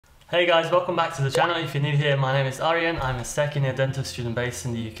Hey guys, welcome back to the channel. If you're new here, my name is Aryan. I'm a second year dental student based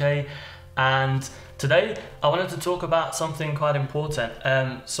in the UK, and today I wanted to talk about something quite important.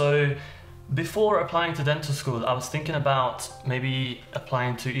 So before applying to dental school, I was thinking about maybe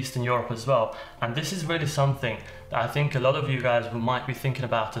applying to Eastern Europe as well, and this is really something that I think a lot of you guys might be thinking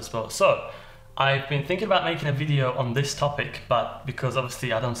about as well. So I've been thinking about making a video on this topic, but because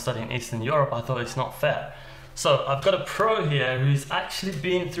obviously I don't study in Eastern Europe, I thought it's not fair. So I've got a pro here who's actually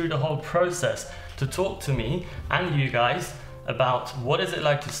been through the whole process to talk to me and you guys about what is it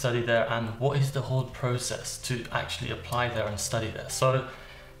like to study there and what is the whole process to actually apply there and study there. So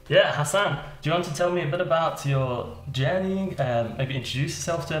yeah, Hassan, do you want to tell me a bit about your journey, maybe introduce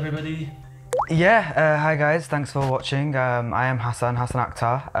yourself to everybody? Yeah, hi guys, thanks for watching. I am Hassan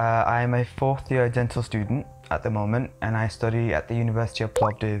Akhtar. I am a fourth year dental student at the moment, and I study at the University of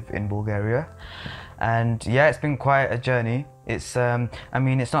Plovdiv in Bulgaria. And yeah, it's been quite a journey. It's, I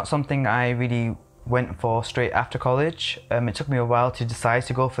mean, it's not something I really went for straight after college. It took me a while to decide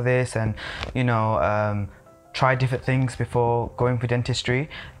to go for this and, you know, try different things before going for dentistry.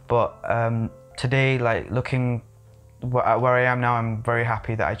 But today, like looking where I am now, I'm very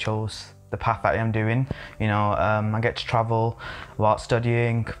happy that I chose the path that I am doing. You know, I get to travel while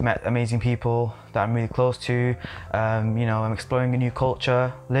studying, met amazing people that I'm really close to. You know, I'm exploring a new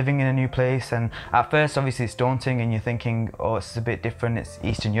culture, living in a new place, and at first obviously it's daunting and you're thinking, oh, it's a bit different, it's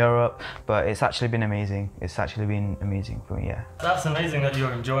Eastern Europe, but it's actually been amazing. It's actually been amazing for me, yeah. That's amazing that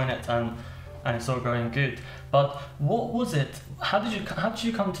you're enjoying it and it's all going good. But what was it? How did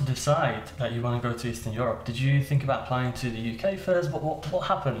you come to decide that you want to go to Eastern Europe? Did you think about applying to the UK first? What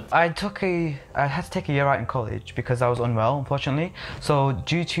happened? I had to take a year out in college because I was unwell, unfortunately. So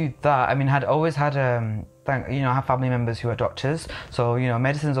due to that, I mean, I always had you know, I have family members who are doctors, so you know,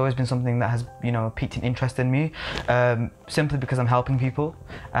 medicine's always been something that has, you know, piqued an interest in me, simply because I'm helping people,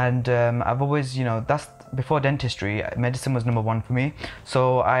 and I've always, you know, that's before dentistry, medicine was #1 for me.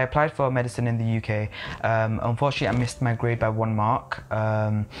 So I applied for medicine in the UK. Unfortunately, I missed my grade by 1 mark,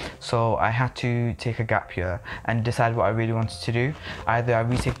 so I had to take a gap year and decide what I really wanted to do. Either I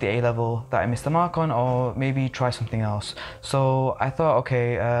retake the A level that I missed the mark on, or maybe try something else. So I thought,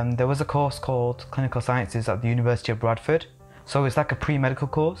 okay, there was a course called Clinical Sciences at the University of Bradford. So it's like a pre-medical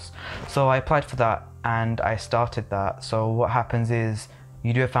course. So I applied for that and I started that. So what happens is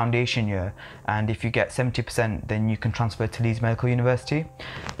you do a foundation year, and if you get 70%, then you can transfer to Leeds Medical University.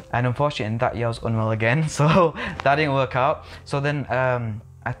 And unfortunately, in that year I was unwell again, so that didn't work out. So then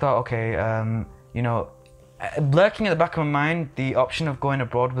I thought, okay, you know, lurking at the back of my mind, the option of going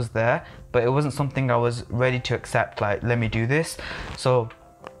abroad was there, but it wasn't something I was ready to accept, like, let me do this. So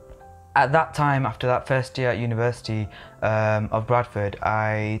at that time, after that first year at University of Bradford,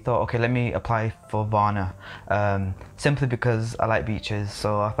 I thought, okay, let me apply for Varna, simply because I like beaches.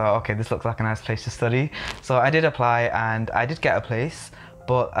 So I thought, okay, this looks like a nice place to study. So I did apply and I did get a place,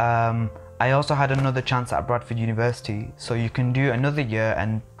 but I also had another chance at Bradford University. So you can do another year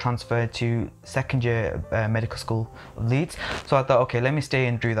and transfer to second year medical school of Leeds. So I thought, okay, let me stay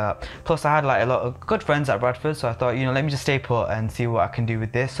and do that. Plus I had like a lot of good friends at Bradford, so I thought, you know, let me just stay put and see what I can do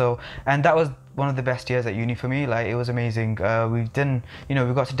with this. So, and that was one of the best years at uni for me. Like, it was amazing. We've done, you know,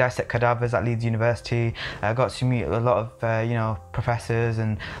 we got to dissect cadavers at Leeds University. I got to meet a lot of, you know, professors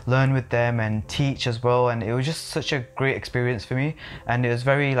and learn with them and teach as well. And it was just such a great experience for me. And it was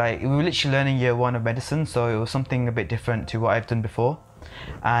very, like, we were literally learning year 1 of medicine. So it was something a bit different to what I've done before.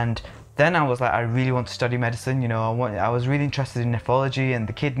 And then I was like, I really want to study medicine. You know, I was really interested in nephrology and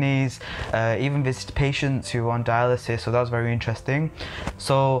the kidneys, even visited patients who were on dialysis. So that was very interesting.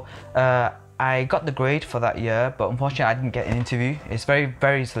 So I got the grade for that year, but unfortunately I didn't get an interview. It's very,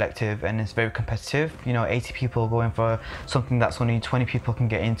 very selective and it's very competitive. You know, 80 people going for something that's only 20 people can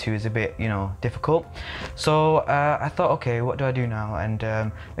get into is a bit, you know, difficult. So I thought, okay, what do I do now? And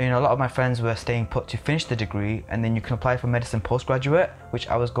you know, a lot of my friends were staying put to finish the degree, and then you can apply for medicine postgraduate, which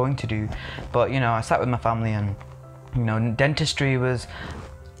I was going to do. But you know, I sat with my family, and you know, dentistry was,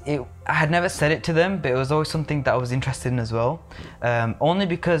 I had never said it to them, but it was always something that I was interested in as well. Only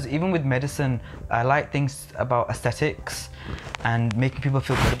because even with medicine, I like things about aesthetics and making people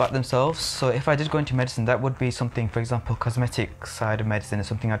feel good about themselves. So if I did go into medicine, that would be something, for example, cosmetic side of medicine is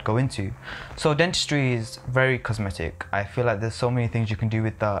something I'd go into. So dentistry is very cosmetic. I feel like there's so many things you can do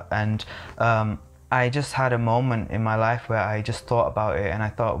with that. And I just had a moment in my life where I just thought about it, and I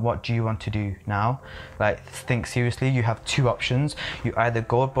thought, what do you want to do now? Like, think seriously. You have 2 options. You either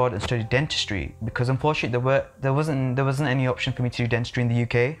go abroad and study dentistry, because unfortunately there wasn't any option for me to do dentistry in the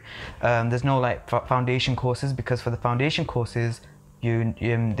UK. There's no like foundation courses, because for the foundation courses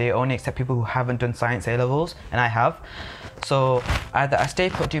they only accept people who haven't done science A-levels, and I have. So either I stay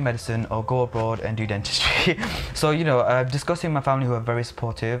put, do medicine, or go abroad and do dentistry. So, you know, discussing with my family, who are very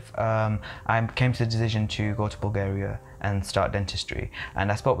supportive, I came to the decision to go to Bulgaria and start dentistry.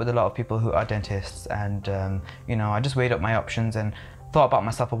 And I spoke with a lot of people who are dentists, and you know, I just weighed up my options and thought about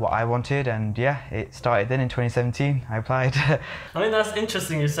myself and what I wanted, and yeah, it started then in 2017. I applied. I mean, that's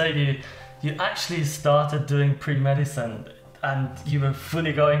interesting. You say you actually started doing pre-medicine and you were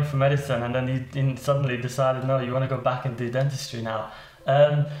fully going for medicine, and then you suddenly decided, no, you want to go back and do dentistry now.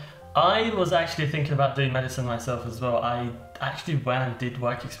 I was actually thinking about doing medicine myself as well. I actually went and did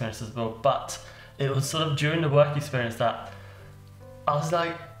work experience as well, but it was sort of during the work experience that I was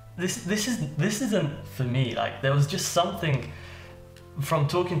like, this isn't for me. Like, there was just something from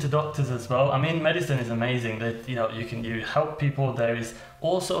talking to doctors as well. I mean, medicine is amazing. That, you know, you help people. There is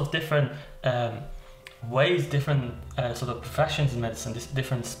all sort of different ways, different sort of professions in medicine,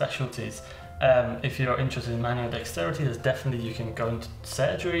 different specialties. If you're interested in manual dexterity, there's definitely, you can go into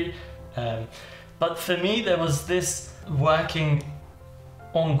surgery. But for me, there was this working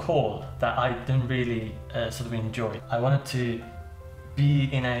on call that I didn't really sort of enjoy. I wanted to be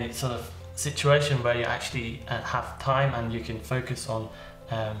in a sort of situation where you actually have time and you can focus on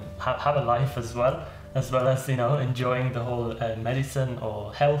have a life as well as, you know, enjoying the whole medicine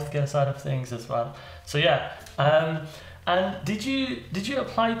or healthcare side of things as well. So yeah, and did you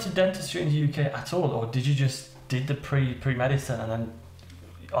apply to dentistry in the UK at all, or did you just did the pre-medicine and then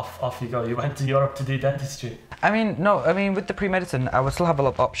off you go? You went to Europe to do dentistry? I mean, no, I mean, with the pre-medicine, I would still have a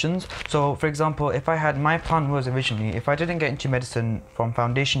lot of options. So, for example, if I had, my plan was originally, if I didn't get into medicine from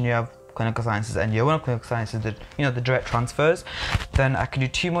foundation year of clinical sciences and year one of clinical sciences, the direct transfers, then I could do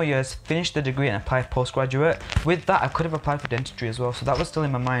 2 more years, finish the degree and apply for postgraduate. With that, I could have applied for dentistry as well. So that was still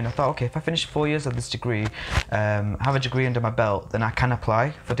in my mind. I thought, okay, if I finish 4 years of this degree, have a degree under my belt, then I can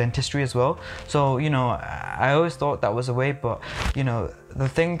apply for dentistry as well. So, you know, I always thought that was a way, but, you know, the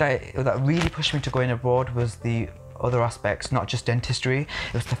thing that really pushed me to going abroad was the other aspects, not just dentistry.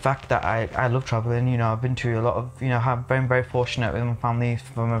 It was the fact that I love traveling. You know, I've been to a lot of, you know, I'm very fortunate with my family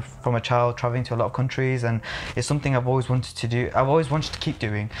from a child traveling to a lot of countries, and it's something I've always wanted to do. I've always wanted to keep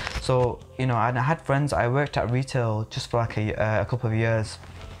doing. So, you know, I had friends. I worked at retail just for like a couple of years,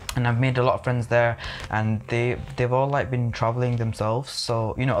 and I've made a lot of friends there, and they've all like been traveling themselves,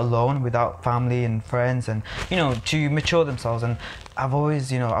 so, you know, alone, without family and friends, and, you know, to mature themselves. And I've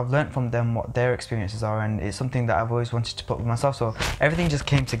always, you know, I've learned from them what their experiences are, and it's something that I've always wanted to put with myself. So everything just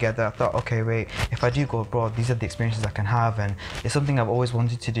came together. I thought, okay, wait, if I do go abroad, these are the experiences I can have, and it's something I've always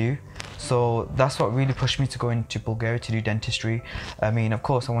wanted to do. So that's what really pushed me to go into Bulgaria to do dentistry. I mean, of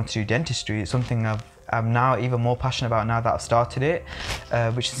course, I want to do dentistry. It's something I'm now even more passionate about now that I've started it,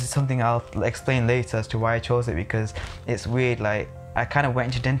 which is something I'll explain later as to why I chose it, because it's weird. Like, I kind of went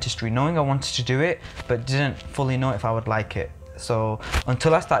into dentistry knowing I wanted to do it, but didn't fully know if I would like it. So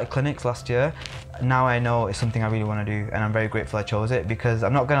until I started clinics last year, now I know it's something I really want to do, and I'm very grateful I chose it, because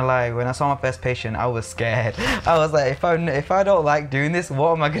I'm not gonna lie, when I saw my first patient, I was scared. I was like, if I don't like doing this,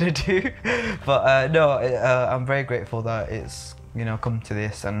 what am I gonna do? But no, I'm very grateful that it's, you know, come to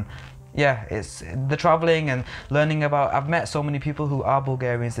this. And yeah, it's the traveling and learning about, I've met so many people who are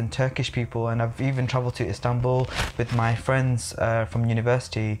Bulgarians and Turkish people, and I've even traveled to Istanbul with my friends from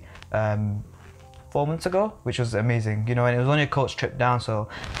university 4 months ago, which was amazing, you know, and it was only a coach trip down. So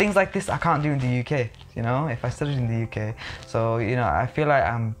things like this I can't do in the UK, you know, if I studied in the UK. So, you know, I feel like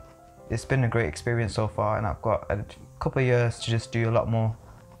it's been a great experience so far, and I've got a couple of years to just do a lot more.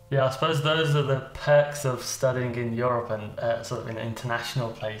 Yeah, I suppose those are the perks of studying in Europe and sort of in an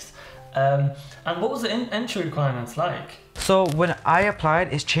international place. And what was the entry requirements like? So when I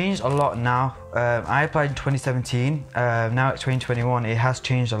applied, it's changed a lot now. I applied in 2017, now it's 2021. It has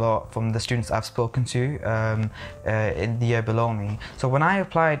changed a lot from the students I've spoken to in the year below me. So when I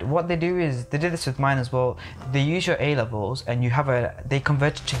applied, what they do is, they did this with mine as well, they use your A-levels and they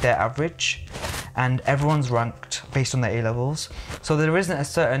convert it to their average, and everyone's ranked based on their A-levels. So there isn't a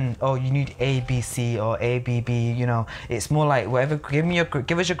certain, oh, you need A, B, C or A, B, B, you know. It's more like, whatever,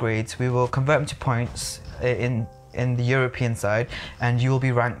 give us your grades, we will convert them to points in the European side, and you will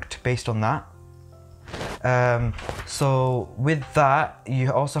be ranked based on that. So with that,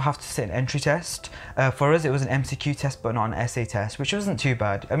 you also have to sit an entry test. For us, it was an MCQ test, but not an essay test, which wasn't too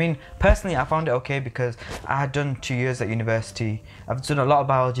bad. I mean, personally, I found it okay because I had done 2 years at university. I've done a lot of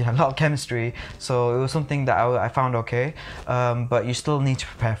biology and a lot of chemistry, so it was something that I found okay. But you still need to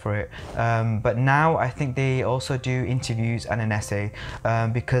prepare for it. But now I think they also do interviews and an essay,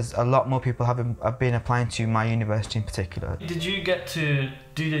 because a lot more people have been applying to my university in particular. Did you get to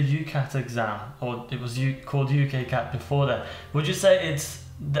do the UCAT exam, or it was called UKCAT before that, would you say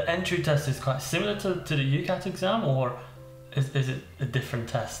the entry test is quite similar to the UCAT exam, or is it a different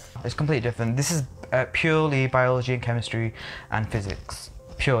test? It's completely different. This is purely biology and chemistry and physics.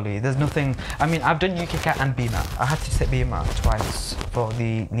 Purely. There's nothing. I mean, I've done UKCAT and BMAT. I had to sit BMAT twice for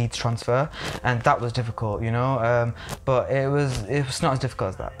the Leeds transfer, and that was difficult, you know. But it was not as difficult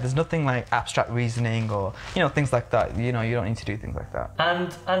as that. There's nothing like abstract reasoning or things like that. You know, you don't need to do things like that.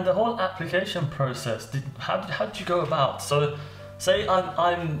 And the whole application process. How did you go about? So, say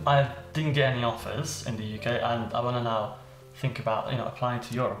I didn't get any offers in the UK, and I want to now think about applying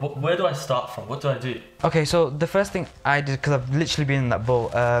to Europe. Where do I start from? What do I do? Okay, so the first thing I did, because I've literally been in that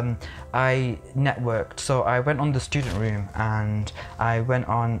boat, I networked. So I went on the student room, and I went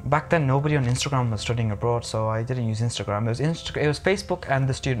on. Back then, nobody on Instagram was studying abroad, so I didn't use Instagram. It was Facebook and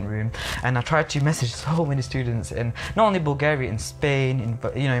the student room, and I tried to message so many students in not only Bulgaria, in Spain,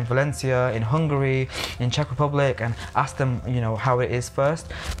 in Valencia, in Hungary, in Czech Republic, and ask them how it is first.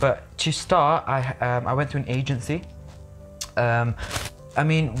 But to start, I went to an agency. I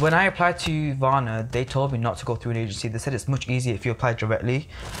mean, when I applied to Varna, they told me not to go through an agency. They said it's much easier if you apply directly.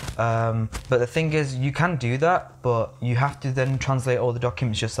 But the thing is, you can do that, but you have to then translate all the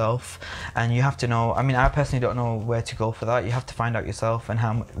documents yourself, and you have to know. I mean, I personally don't know where to go for that. You have to find out yourself and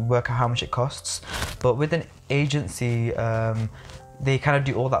work out how much it costs. But with an agency, they kind of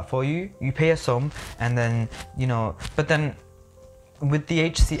do all that for you. You pay a sum, and then But then, with the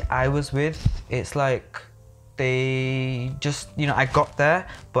agency I was with, it's like, they just, I got there,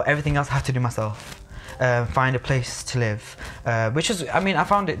 but everything else I had to do myself. Find a place to live, which was, I mean, I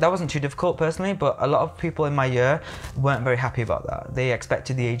found that wasn't too difficult personally, but a lot of people in my year weren't very happy about that. They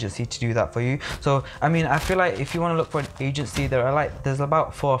expected the agency to do that for you. So, I mean, I feel like if you want to look for an agency, there's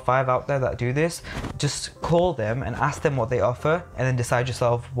about 4 or 5 out there that do this. Just call them and ask them what they offer, and then decide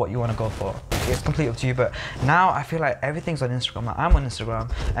yourself what you want to go for. It's completely up to you. But now I feel like everything's on Instagram. Like, I'm on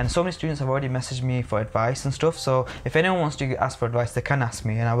Instagram, and so many students have already messaged me for advice and stuff. So if anyone wants to ask for advice, they can ask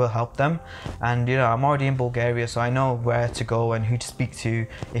me, and I will help them. And I'm already in Bulgaria, so I know where to go and who to speak to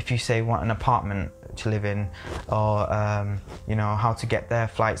if you say want an apartment to live in, or how to get there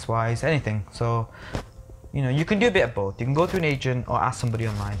flights wise, anything. So you can do a bit of both. You can go to an agent or ask somebody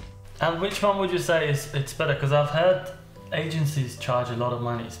online. And which one would you say it's better? Because I've heard agencies charge a lot of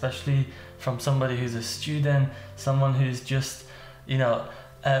money, especially from somebody who's a student, someone who's just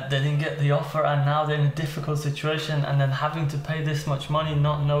they didn't get the offer, and now they're in a difficult situation, and then having to pay this much money,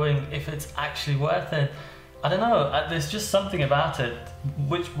 not knowing if it's actually worth it. I don't know, there's just something about it.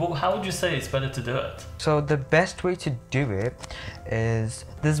 How would you say it's better to do it? So the best way to do it is,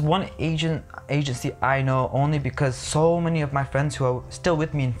 there's one agency I know, only because so many of my friends who are still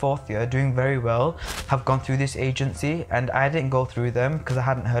with me in 4th year doing very well have gone through this agency, and I didn't go through them because I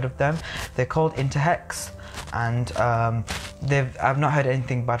hadn't heard of them. They're called Interhex, and I've not heard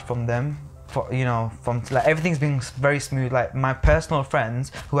anything bad from them. From like, everything's been very smooth. Like, my personal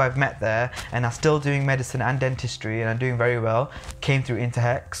friends who I've met there and are still doing medicine and dentistry and are doing very well came through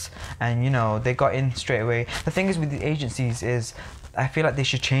Interhex, and they got in straight away. The thing is with the agencies is, I feel like they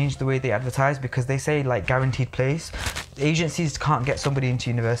should change the way they advertise, because they say like guaranteed place. Agencies can't get somebody into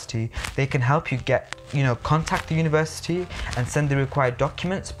university. They can help you get, contact the university and send the required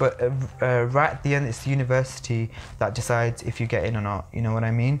documents, but right at the end, it's the university that decides if you get in or not. You know what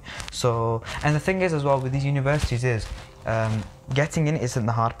I mean? So, and the thing is as well with these universities is, getting in isn't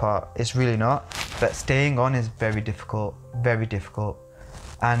the hard part. It's really not. But staying on is very difficult, very difficult.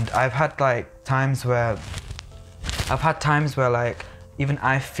 And I've had times where like, even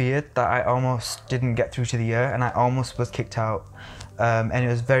I feared that I almost didn't get through to the year, and I almost was kicked out. And it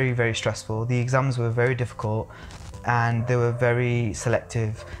was very, very stressful. The exams were very difficult, and they were very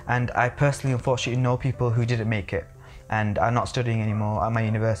selective. And I personally, unfortunately, know people who didn't make it and are not studying anymore at my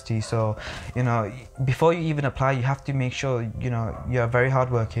university. So, before you even apply, you have to make sure, you're very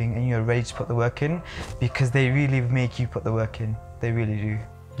hardworking and you're ready to put the work in, because they really make you put the work in. They really do.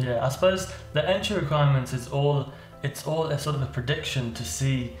 Yeah, I suppose the entry requirements it's all a sort of a prediction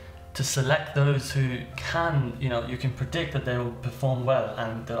to select those who can, you can predict that they will perform well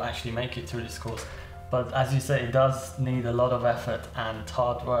and they'll actually make it through this course. But as you say, it does need a lot of effort and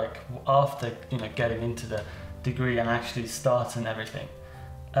hard work after, getting into the degree and actually starting everything.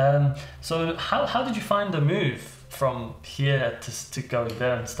 So how did you find the move from here to going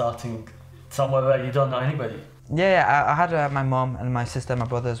there and starting somewhere where you don't know anybody? I had my mom and my sister and my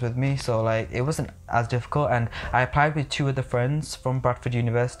brothers with me, so like it wasn't as difficult. And I applied with 2 other friends from Bradford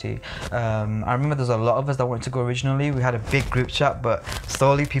University. I remember there's a lot of us that wanted to go originally. We had a big group chat, but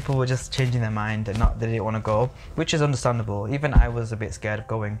slowly people were just changing their mind and they didn't want to go, which is understandable. Even I was a bit scared of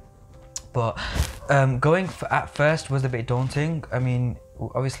going. But going at first was a bit daunting. I mean,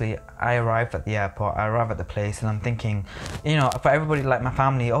 obviously I arrived at the airport, I arrived at the place, and I'm thinking, you know, for everybody like my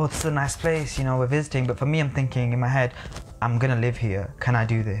family, oh, this is a nice place, you know, we're visiting. But for me, I'm thinking in my head, I'm gonna live here, can I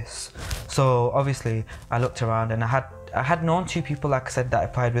do this? So obviously I looked around, and I had known 2 people, like I said, that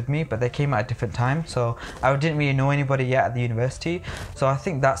applied with me, but they came at a different time, so I didn't really know anybody yet at the university. So I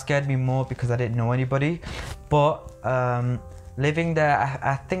think that scared me more because I didn't know anybody. But living there,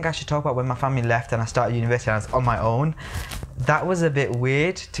 I think I should talk about when my family left and I started university and I was on my own. That was a bit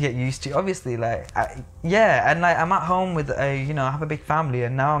weird to get used to. Obviously, like, and like I'm at home with you know, I have a big family,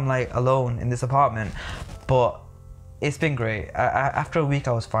 and now I'm like alone in this apartment. But it's been great. After a week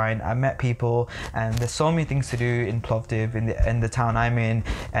I was fine. I met people, and there's so many things to do in Plovdiv, in the town I'm in.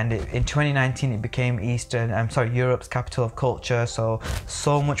 And in 2019 it became Europe's capital of culture.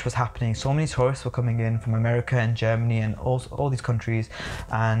 So much was happening. So many tourists were coming in from America and Germany and all these countries,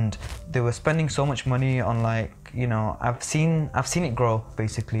 and they were spending so much money on, like, you know, I've seen it grow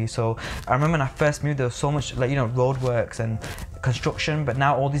basically. So I remember when I first moved, there was so much, like, you know, roadworks and construction, but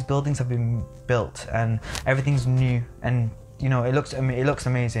now all these buildings have been built and everything's new, and you know, it looks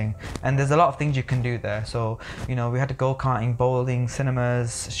amazing, and there's a lot of things you can do there. So, you know, we had to go karting, bowling,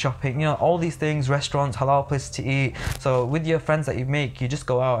 cinemas, shopping, you know, all these things, restaurants, halal places to eat. So with your friends that you make, you just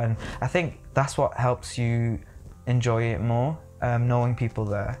go out, and I think that's what helps you enjoy it more, knowing people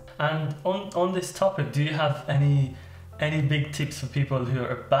there. And on this topic, do you have any big tips for people who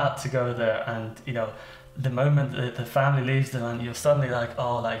are about to go there, and, you know, the moment the family leaves them and you're suddenly like,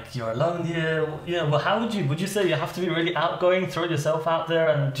 oh, like, you're alone here, you know, well, how would you say you have to be really outgoing, throw yourself out there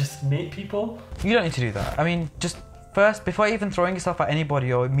and just meet people? You don't need to do that. I mean, just first, before even throwing yourself at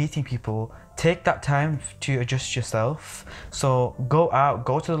anybody or meeting people, take that time to adjust yourself. So go out,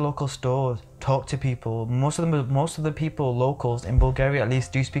 go to the local stores, talk to people. Most of the people, locals in Bulgaria at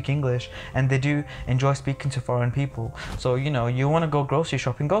least, do speak English, and they do enjoy speaking to foreign people. So, you know, you want to go grocery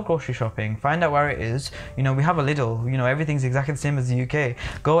shopping, go grocery shopping, find out where it is. You know, we have a Lidl, you know, everything's exactly the same as the UK.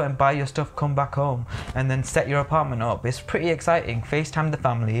 Go and buy your stuff, come back home, and then set your apartment up. It's pretty exciting. FaceTime the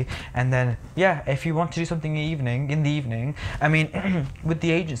family, and then, yeah, if you want to do something in the evening, I mean, with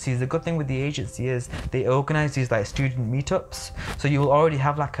the agencies, the good thing with the agency is they organize these like student meetups, so you will already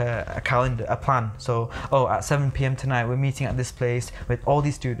have like a calendar, a plan. So, oh, at 7 p.m. tonight we're meeting at this place with all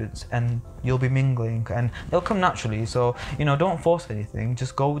these students, and you'll be mingling, and it'll come naturally. So, you know, don't force anything,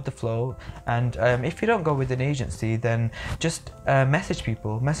 just go with the flow. And if you don't go with an agency, then just message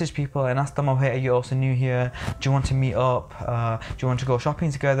people and ask them, oh, hey, are you also new here? Do you want to meet up? Do you want to go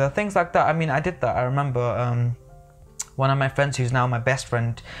shopping together? Things like that. I mean, I did that. I remember one of my friends, who's now my best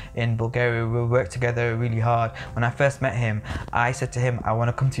friend in Bulgaria, we worked together really hard. When I first met him, I said to him, I want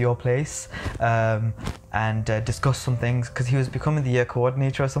to come to your place and discuss some things, because he was becoming the year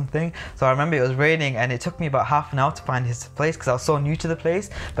coordinator or something. So I remember it was raining, and it took me about half an hour to find his place because I was so new to the place.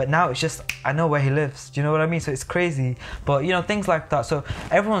 But now it's just, I know where he lives. Do you know what I mean? So it's crazy. But, you know, things like that. So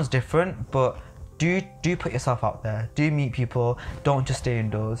everyone's different, but do put yourself out there. Do meet people. Don't just stay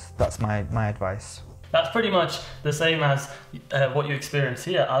indoors. That's my advice. That's pretty much the same as what you experience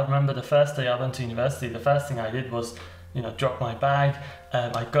here. I remember the first day I went to university, the first thing I did was, you know, drop my bag.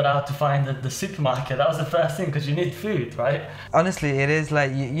 I got out to find the supermarket. That was the first thing, because you need food, right? Honestly, it is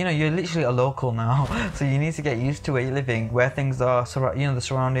like, you know, you're literally a local now, so you need to get used to where you're living, where things are, you know, the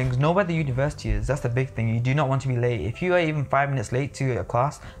surroundings. Know where the university is. That's the big thing. You do not want to be late. If you are even 5 minutes late to a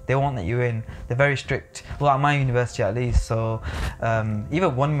class, they won't let you in. They're very strict. Well, at my university at least. So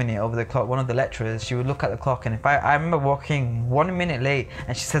even 1 minute over the clock, one of the lecturers, she would look at the clock, and if I remember walking 1 minute late,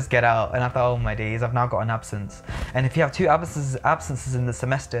 and she says get out, and I thought, oh my days, I've now got an absence. And if you have 2 absences in the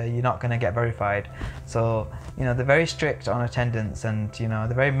semester, you're not going to get verified. So, you know, they're very strict on attendance, and, you know,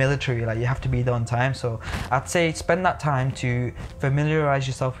 they're very military, like you have to be there on time. So I'd say spend that time to familiarize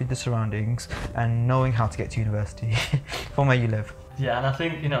yourself with the surroundings and knowing how to get to university from where you live. Yeah, and I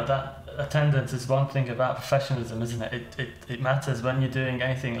think, you know, that attendance is one thing about professionalism, isn't it? It matters when you're doing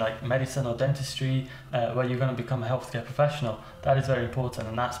anything like medicine or dentistry, where you're going to become a healthcare professional. That is very important,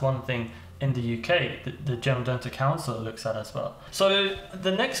 and that's one thing in the UK the General Dental Council looks at as well. So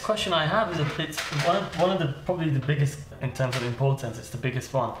the next question I have is, it's one of the probably the biggest in terms of importance. It's the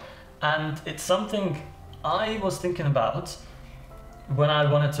biggest one, and it's something I was thinking about when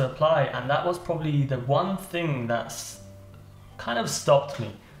I wanted to apply, and that was probably the one thing that's kind of stopped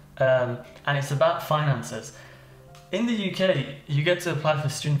me, and it's about finances. in the UK, you get to apply for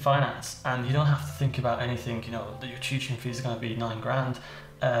student finance and you don't have to think about anything, you know, that your tuition fees are going to be 9 grand.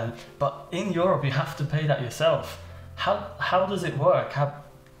 But in Europe, you have to pay that yourself. How does it work?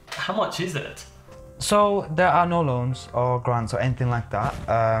 How much is it? So there are no loans or grants or anything like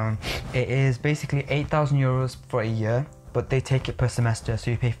that. It is basically 8,000 euros for a year, but they take it per semester. So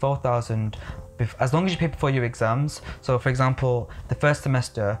you pay 4,000 as long as you pay before your exams. So for example, the first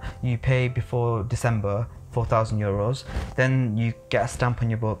semester you pay before December, 4,000 euros, then you get a stamp on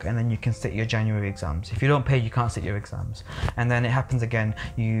your book and then you can sit your January exams. If you don't pay, you can't sit your exams. And then it happens again.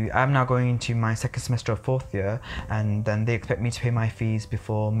 I'm now going into my second semester of fourth year, and then they expect me to pay my fees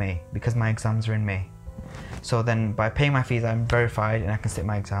before May because my exams are in May. So then by paying my fees, I'm verified and I can sit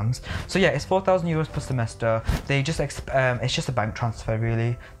my exams. So yeah, it's 4,000 euros per semester. They just it's just a bank transfer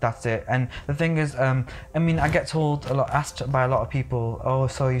really, that's it. And the thing is, I mean, I get told asked by a lot of people, oh,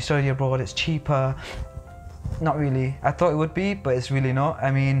 so you study abroad, it's cheaper. Not really. I thought it would be, but it's really not.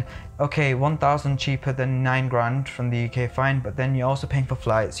 I mean, okay, 1,000 cheaper than 9 grand from the UK, fine, but then you're also paying for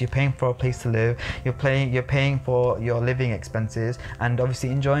flights, you're paying for a place to live, you're paying for your living expenses and obviously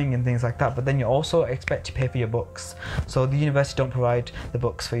enjoying and things like that, but then you also expect to pay for your books. So the university don't provide the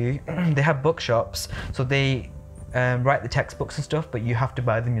books for you. They have bookshops, so they write the textbooks and stuff, but you have to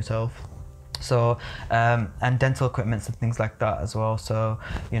buy them yourself. So and dental equipments and things like that as well. So,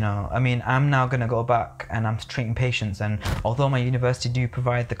 you know, I mean, I'm now going to go back and I'm treating patients, and although my university do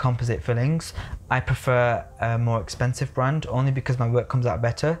provide the composite fillings, I prefer a more expensive brand only because my work comes out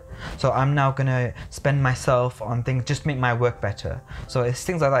better. So I'm now going to spend myself on things just to make my work better. So it's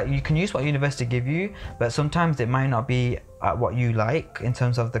things like that. You can use what university give you, but sometimes it might not be at what you like in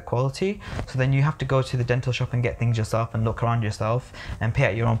terms of the quality, so then you have to go to the dental shop and get things yourself and look around yourself and pay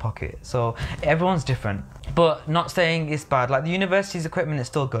out your own pocket. So everyone's different, but not saying it's bad. Like the university's equipment is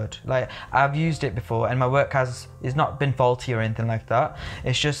still good. Like I've used it before and my work has not been faulty or anything like that.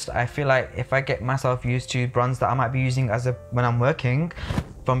 It's just I feel like if I get myself used to brands that I might be using when I'm working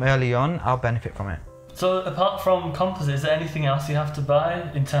from early on, I'll benefit from it. So apart from composite, is there anything else you have to buy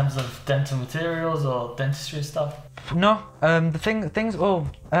in terms of dental materials or dentistry stuff? No,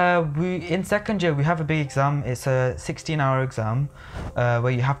 we in second year we have a big exam. It's a 16-hour exam where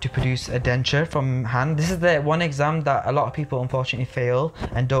you have to produce a denture from hand. This is the one exam that a lot of people unfortunately fail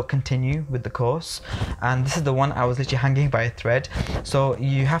and don't continue with the course, and this is the one I was literally hanging by a thread. So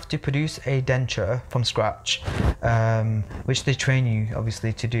you have to produce a denture from scratch, which they train you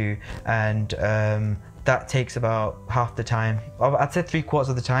obviously to do, and that takes about half the time. I'd say 3/4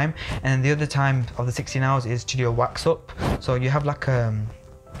 of the time, and the other time of the 16 hours is to do a wax up. So you have like a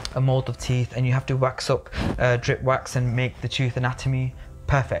mold of teeth and you have to wax up, drip wax, and make the tooth anatomy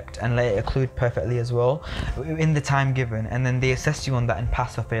perfect and let it occlude perfectly as well in the time given, and then they assess you on that and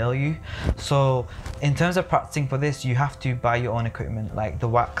pass or fail you. So in terms of practicing for this, you have to buy your own equipment, like the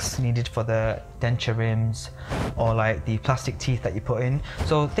wax needed for the denture rims or like the plastic teeth that you put in.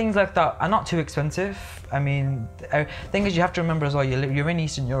 So things like that are not too expensive. I mean, the thing is, you have to remember as well, you're in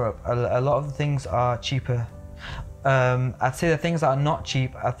Eastern Europe, a lot of things are cheaper. I'd say the things that are not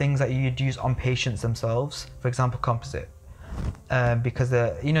cheap are things that you'd use on patients themselves, for example composite. Because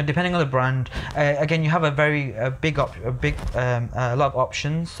you know, depending on the brand, again, you have a lot of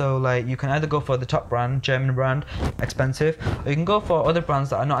options. So like you can either go for the top brand, German brand, expensive, or you can go for other brands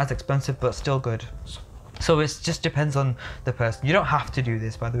that are not as expensive but still good. So it just depends on the person. You don't have to do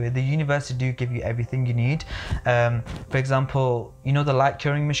this, by the way. The university do give you everything you need. For example, you know the light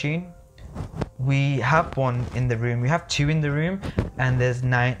curing machine? We have one in the room. We have 2 in the room, and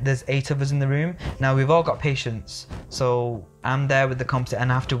there's 8 of us in the room. Now we've all got patients, so I'm there with the composite and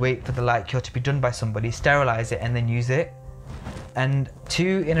I have to wait for the light cure to be done by somebody, sterilize it and then use it. And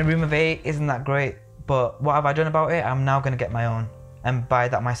 2 in a room of 8 isn't that great, but what have I done about it? I'm now going to get my own and buy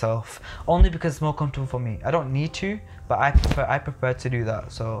that myself, only because it's more comfortable for me. I don't need to, but I prefer to do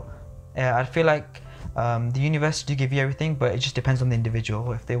that. So yeah, I feel like the university give you everything, but it just depends on the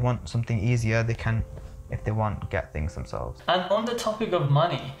individual. If they want something easier, they can, if they want, get things themselves. And on the topic of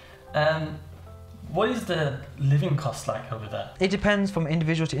money, what is the living cost like over there? It depends from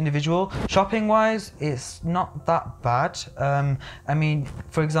individual to individual. Shopping wise, it's not that bad. I mean,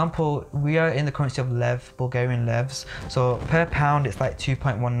 for example, we are in the currency of lev, Bulgarian levs. So per pound, it's like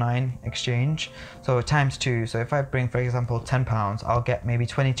 2.19 exchange. So times 2. So if I bring, for example, £10, I'll get maybe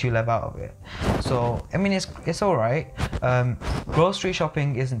 22 lev out of it. So, I mean, it's all right. Grocery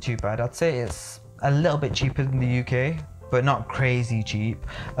shopping isn't too bad. I'd say it's a little bit cheaper than the UK, but not crazy cheap.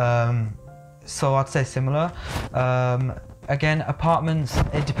 So I'd say similar. Again, apartments,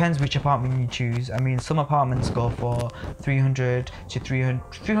 it depends which apartment you choose. I mean, some apartments go for 300 to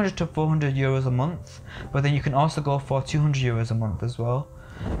 400 euros a month, but then you can also go for 200 euros a month as well.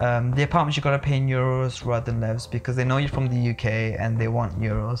 The apartments you got to pay in euros rather than levs, because they know you're from the UK and they want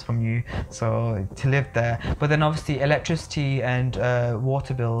euros from you, so to live there. But then obviously electricity and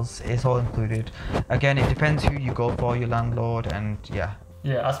water bills is all included. Again, it depends who you go for, your landlord, and yeah.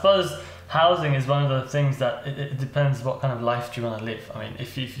 Yeah, I suppose housing is one of the things that it depends what kind of life do you want to live. I mean,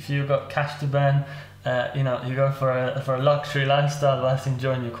 if you've got cash to burn, you know, you go for a luxury lifestyle whilst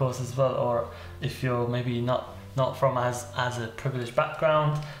enjoying your course as well. Or if you're maybe not from as a privileged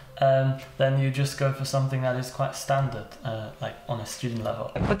background, then you just go for something that is quite standard, like on a student level.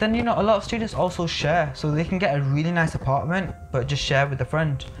 But then, you know, a lot of students also share, so they can get a really nice apartment but just share with a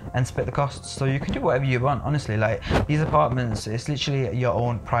friend and split the costs. So you can do whatever you want, honestly. Like, these apartments, it's literally your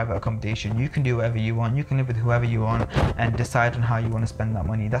own private accommodation. You can do whatever you want, you can live with whoever you want and decide on how you want to spend that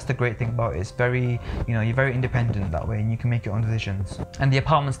money. That's the great thing about it. It's very, you know, you're very independent that way and you can make your own decisions. And the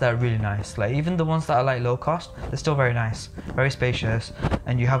apartments there are really nice. Like, even the ones that are like low cost, they're still very nice, very spacious,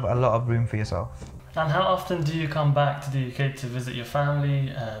 and you have a lot of room for yourself. And how often do you come back to the UK to visit your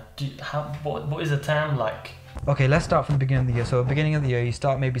family? What is a term like? Okay, let's start from the beginning of the year. So beginning of the year, you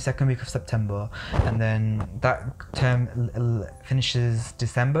start maybe second week of September, and then that term finishes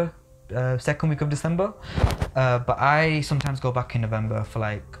December, second week of December. But I sometimes go back in November for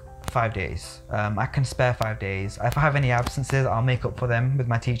like 5 days. I can spare 5 days. If I have any absences, I'll make up for them with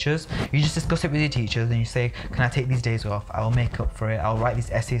my teachers. You just discuss it with your teachers and you say, can I take these days off? I'll make up for it. I'll write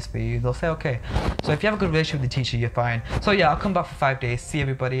these essays for you. They'll say, okay. So if you have a good relationship with the teacher, you're fine. So yeah, I'll come back for 5 days, see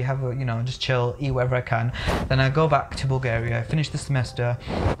everybody, have a, you know, just chill, eat whatever I can. Then I go back to Bulgaria, finish the semester,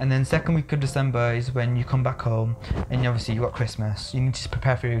 and then second week of December is when you come back home, and obviously you've got Christmas. You need to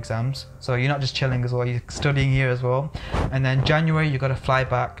prepare for your exams. So you're not just chilling as well, you're studying here as well. And then January, you got to fly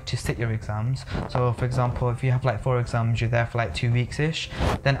back to sit your exams. So for example, if you have like 4 exams, you're there for like 2 weeks-ish.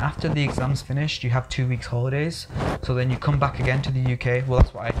 Then after the exams finished, you have 2 weeks holidays. So then you come back again to the UK. Well,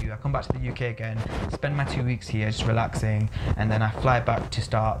 that's what I do. I come back to the UK again, spend my 2 weeks here just relaxing, and then I fly back to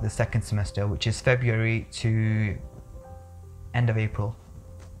start the second semester, which is February to end of April.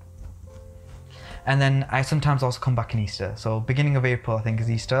 And then I sometimes also come back in Easter. So beginning of April, I think, is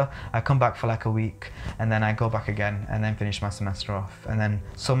Easter. I come back for like a week, and then I go back again, and then finish my semester off. And then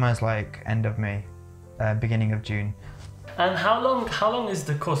summer is like end of May, beginning of June. And how long is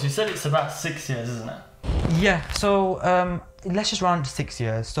the course? You said it's about 6 years, isn't it? Yeah, so let's just round to 6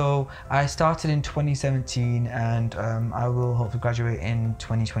 years. So I started in 2017 and I will hopefully graduate in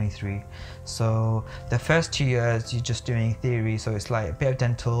 2023. So the first 2 years you're just doing theory, so it's like a bit of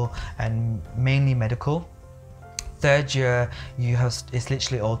dental and mainly medical. Third year it's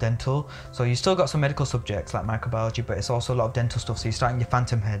literally all dental, so you still got some medical subjects like microbiology, but it's also a lot of dental stuff. So you're starting your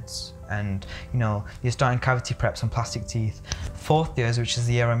phantom heads, and you know, you're starting cavity preps and plastic teeth. Fourth years, which is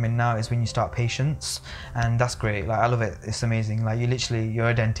the year I'm in now, is when you start patients, and that's great. Like, I love it. It's amazing. Like, you're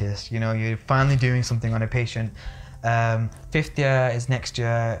a dentist, you know, you're finally doing something on a patient. Fifth year is next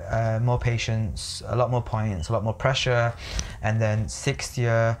year, more patients, a lot more points, a lot more pressure. And then sixth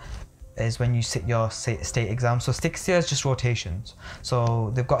year is when you sit your state exam. So 6 years just rotations. So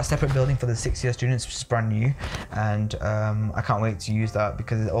they've got a separate building for the 6 year students, which is brand new, and I can't wait to use that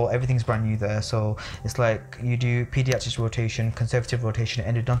because everything's brand new there. So it's like you do pediatrics rotation, conservative rotation,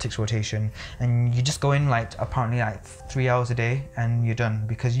 endodontics rotation, and you just go in like apparently like 3 hours a day and you're done,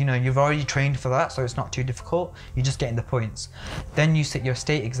 because you know you've already trained for that, so it's not too difficult. You're just getting the points. Then you sit your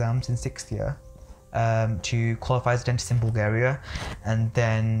state exams in 6th year to qualify as a dentist in Bulgaria, and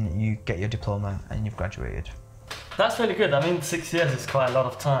then you get your diploma and you've graduated. That's really good. I mean, 6 years is quite a lot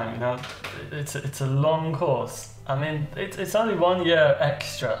of time, you know. It's a long course. I mean, it's only 1 year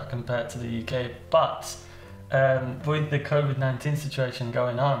extra compared to the UK, but with the COVID-19 situation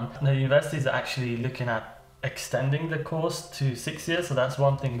going on, the universities are actually looking at extending the course to 6 years, so that's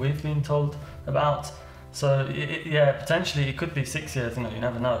one thing we've been told about. So yeah, potentially it could be 6 years, you know, you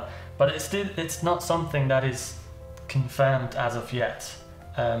never know. But it's not something that is confirmed as of yet.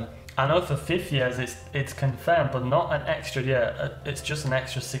 I know for 5th years it's confirmed, but not an extra year. It's just an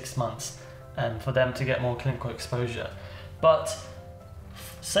extra 6 months for them to get more clinical exposure. But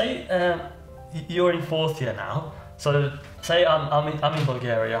say you're in 4th year now. So say I'm in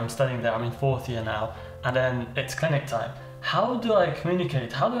Bulgaria, I'm studying there, I'm in 4th year now, and then it's clinic time. How do I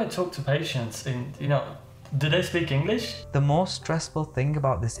communicate? How do I talk to patients? Do they speak English? The most stressful thing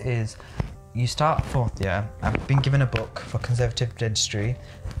about this is you start 4th year. I've been given a book for conservative dentistry.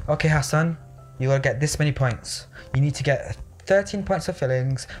 Okay, Hassan, you gotta get this many points. You need to get 13 points for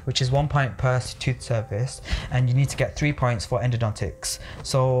fillings, which is 1 point per tooth service, and you need to get 3 points for endodontics.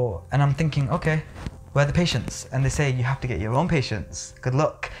 So, and I'm thinking, okay, where are the patients? And they say you have to get your own patients. Good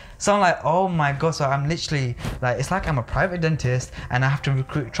luck. So I'm like, oh my god, so I'm literally like, it's like I'm a private dentist and I have to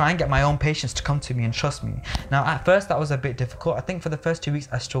try and get my own patients to come to me and trust me. Now at first that was a bit difficult. I think for the first 2 weeks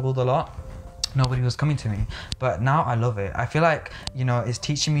I struggled a lot. Nobody was coming to me, but now I love it. I feel like, you know, it's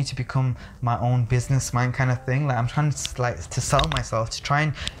teaching me to become my own businessman kind of thing. Like I'm trying to sell myself, to try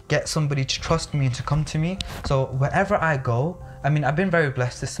and get somebody to trust me and to come to me. So wherever I go, I mean, I've been very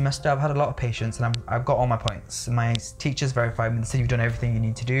blessed this semester. I've had a lot of patience and I've got all my points. My teachers verified me and said you've done everything you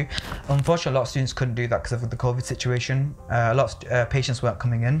need to do. Unfortunately, a lot of students couldn't do that because of the COVID situation. A lot of patients weren't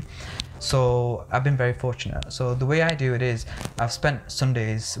coming in. So I've been very fortunate. So the way I do it is I've spent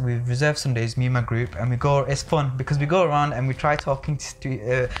Sundays, we've reserved Sundays, me and my group, and we go, it's fun because we go around and we try talking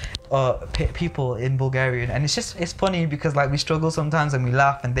to people in Bulgarian, and it's funny because like we struggle sometimes and we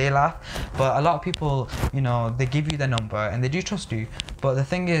laugh and they laugh, but a lot of people, you know, they give you their number and they do trust you. But the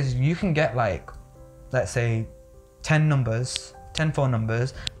thing is, you can get like, let's say 10 phone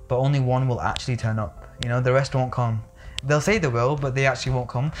numbers, but only one will actually turn up, you know, the rest won't come. They'll say they will, but they actually won't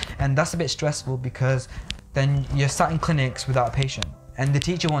come. And that's a bit stressful because then you're sat in clinics without a patient and the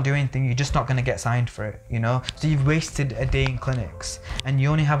teacher won't do anything, you're just not going to get signed for it, you know? So you've wasted a day in clinics and you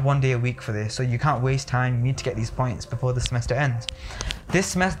only have 1 day a week for this, so you can't waste time, you need to get these points before the semester ends.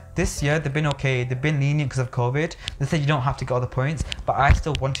 This year, they've been okay, they've been lenient because of COVID. They said you don't have to get all the points, but I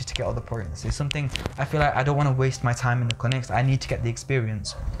still wanted to get all the points. It's something, I feel like I don't want to waste my time in the clinics, I need to get the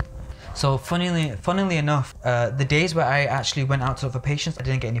experience. So funnily enough, the days where I actually went out to look for patients, I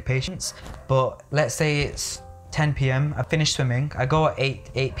didn't get any patients. But let's say it's 10 p.m. I finish swimming. I go at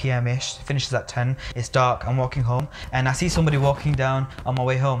 8 p.m.-ish, finishes at 10. It's dark, I'm walking home, and I see somebody walking down on my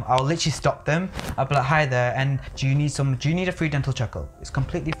way home. I'll literally stop them. I'll be like, hi there, and do you need a free dental checkup? It's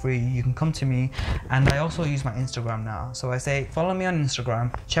completely free, you can come to me. And I also use my Instagram now. So I say, follow me on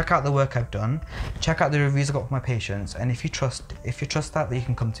Instagram, check out the work I've done, check out the reviews I got for my patients, and if you trust that, then you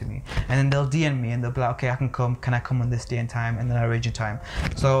can come to me. And then they'll DM me and they'll be like, okay, I can come, can I come on this day and time? And then I arrange a time.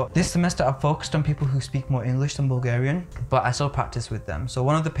 So this semester I've focused on people who speak more English than Bulgarian, but I still practice with them. So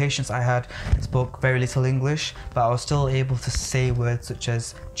one of the patients I had spoke very little English, but I was still able to say words such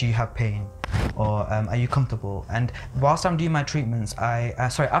as, do you have pain? Or are you comfortable? And whilst I'm doing my treatments,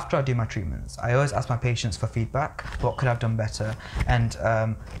 after I do my treatments, I always ask my patients for feedback. What could I have done better? And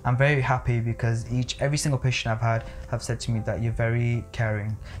I'm very happy because every single patient I've had have said to me that you're very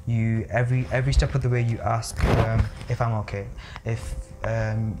caring. You every step of the way you ask if I'm okay.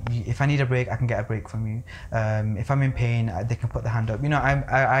 If I need a break, I can get a break from you. If I'm in pain, they can put their hand up. You know,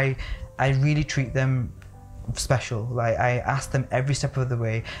 I really treat them special. Like I ask them every step of the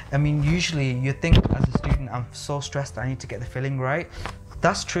way. I mean, usually you'd think as a student I'm so stressed I need to get the filling right.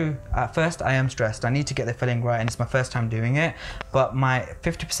 That's true. At first I am stressed. I need to get the filling right and it's my first time doing it, but my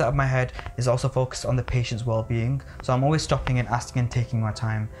 50% of my head is also focused on the patient's well-being. So I'm always stopping and asking and taking my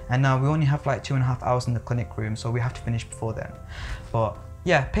time. And now we only have like 2.5 hours in the clinic room, so we have to finish before then. But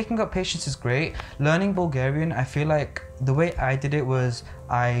yeah, picking up patients is great. Learning Bulgarian, I feel like the way I did it was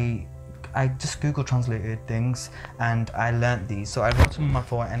I just Google translated things and I learnt these. So I wrote them on my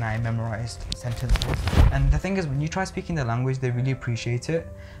phone and I memorized sentences. And the thing is, when you try speaking their language, they really appreciate it.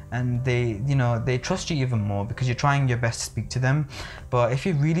 And they trust you even more because you're trying your best to speak to them. But if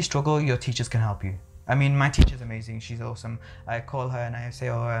you really struggle, your teachers can help you. I mean, my teacher's amazing, she's awesome. I call her and I say,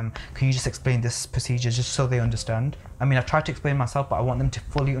 can you just explain this procedure just so they understand? I mean, I've tried to explain myself, but I want them to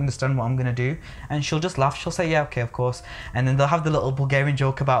fully understand what I'm gonna do. And she'll just laugh, she'll say, yeah, okay, of course. And then they'll have the little Bulgarian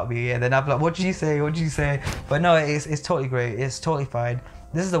joke about me, and then I'll be like, what did you say, what did you say? But no, it's totally great, it's totally fine.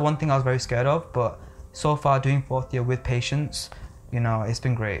 This is the one thing I was very scared of, but so far doing 4th year with patients, you know, it's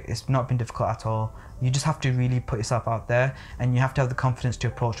been great. It's not been difficult at all. You just have to really put yourself out there and you have to have the confidence to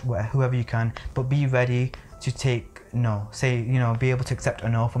approach whoever you can, but be ready to take no. Be able to accept a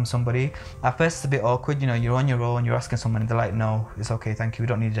no from somebody. At first it's a bit awkward, you know, you're on your own, you're asking someone and they're like, no, it's okay, thank you, we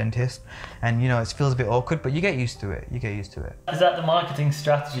don't need a dentist. And you know, it feels a bit awkward, but you get used to it, Is that the marketing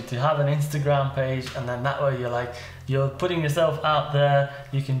strategy, to have an Instagram page and then that way you're putting yourself out there,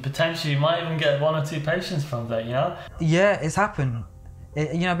 you might even get 1 or 2 patients from there, you know? Yeah, it's happened.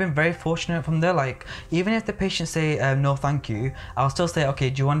 I've been very fortunate from there. Like, even if the patients say no thank you, I'll still say, okay,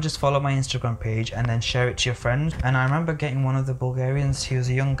 do you want to just follow my Instagram page and then share it to your friends? And I remember getting one of the Bulgarians, he was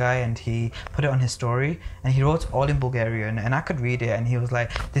a young guy and he put it on his story and he wrote all in Bulgarian and I could read it, and he was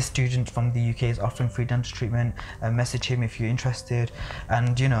like, this student from the UK is offering free dental treatment, message him if you're interested.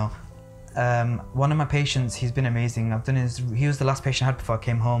 And you know, One of my patients, he's been amazing. He was the last patient I had before I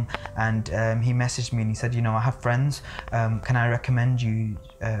came home, and he messaged me and he said, I have friends, can I recommend you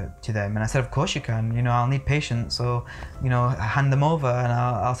to them? And I said, of course you can, I'll need patients, so, hand them over and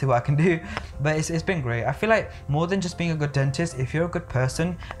I'll see what I can do. But it's been great. I feel like more than just being a good dentist, if you're a good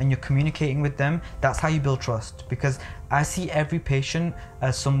person and you're communicating with them, that's how you build trust. Because I see every patient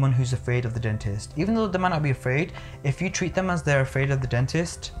as someone who's afraid of the dentist. Even though they might not be afraid, if you treat them as they're afraid of the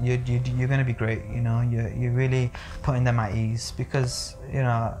dentist, you're going to be great. You're really putting them at ease, because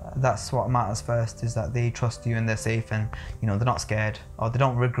that's what matters first, is that they trust you and they're safe, and they're not scared, or they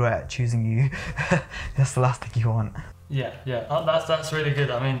don't regret choosing you. That's the last thing you want. Yeah, that's really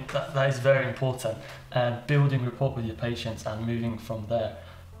good. I mean, that is very important. Building rapport with your patients and moving from there.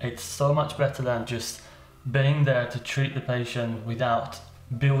 It's so much better than just being there to treat the patient without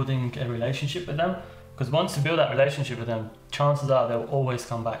building a relationship with them. Because once you build that relationship with them, chances are they'll always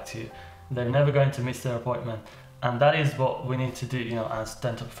come back to you. They're never going to miss their appointment. And that is what we need to do, as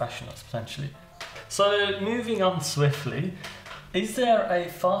dental professionals, potentially. So moving on swiftly, is there a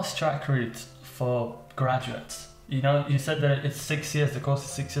fast track route for graduates? You said that it's 6 years, the course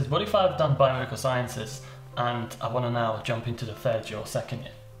is 6 years. What if I've done biomedical sciences and I want to now jump into the third year or second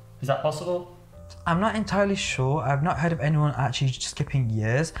year? Is that possible? I'm not entirely sure. I've not heard of anyone actually skipping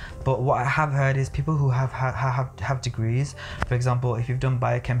years, but what I have heard is people who have degrees. For example, if you've done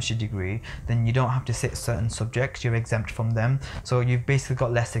biochemistry degree, then you don't have to sit certain subjects, you're exempt from them. So you've basically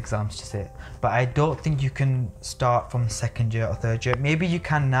got less exams to sit. But I don't think you can start from second year or third year. Maybe you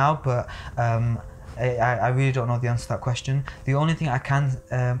can now, but I really don't know the answer to that question. The only thing I can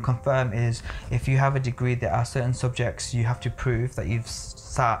confirm is if you have a degree, there are certain subjects you have to prove that you've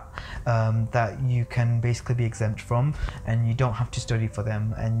sat that you can basically be exempt from, and you don't have to study for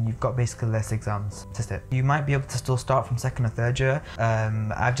them, and you've got basically less exams. That's it. You might be able to still start from second or third year.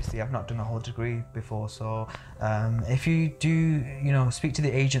 I've not done a whole degree before, so if you do, speak to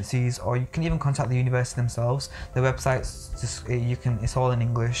the agencies, or you can even contact the university themselves. Their websites, it's all in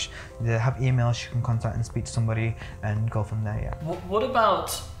English. They have emails you can contact and speak to somebody and go from there. Yeah. What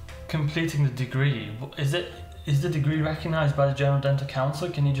about completing the degree? Is the degree recognised by the General Dental Council?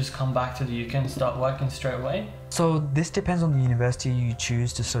 Can you just come back to the UK and start working straight away? So this depends on the university you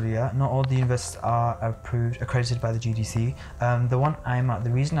choose to study at. Not all the universities are accredited by the GDC. The one I'm at,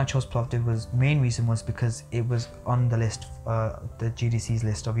 the reason I chose Plovdiv main reason was because it was on the list, the GDC's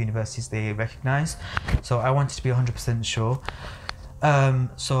list of universities they recognise. So I wanted to be 100% sure.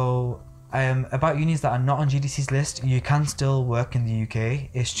 About unis that are not on GDC's list, you can still work in the UK.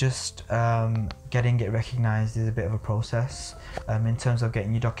 It's just getting it recognised is a bit of a process in terms of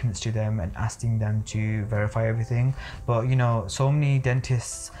getting your documents to them and asking them to verify everything. But so many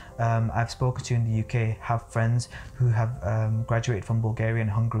dentists I've spoken to in the UK have friends who have graduated from Bulgaria and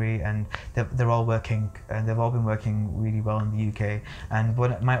Hungary, and they're all working, and they've all been working really well in the UK. And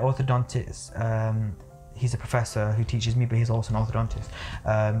my orthodontist, he's a professor who teaches me, but he's also an orthodontist.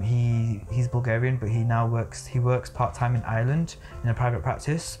 He's Bulgarian, but he works part-time in Ireland in a private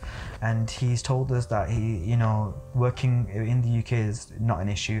practice, and he's told us that working in the UK is not an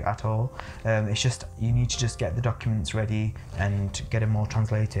issue at all. It's just you need to just get the documents ready and get them all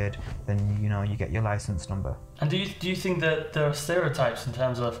translated, then you get your license number. And do you think that there are stereotypes in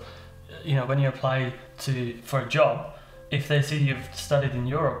terms of when you apply for a job? If they see you've studied in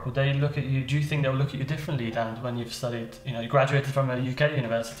Europe, would they look at you? Do you think they'll look at you differently than when you've studied, you graduated from a UK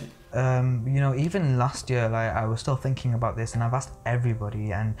university? Even last year, I was still thinking about this, and I've asked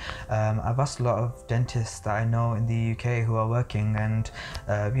everybody, and I've asked a lot of dentists that I know in the UK who are working, and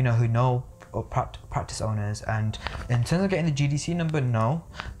who know practice owners. And in terms of getting the GDC number, no,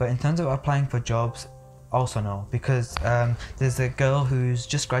 but in terms of applying for jobs, also no, because there's a girl who's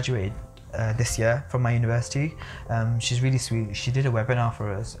just graduated this year from my university. She's really sweet. She did a webinar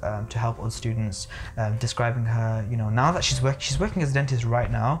for us to help other students, describing her, now that she's working as a dentist right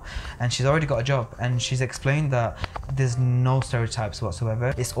now, and she's already got a job, and she's explained that there's no stereotypes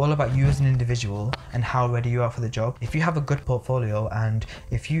whatsoever. It's all about you as an individual and how ready you are for the job. If you have a good portfolio, and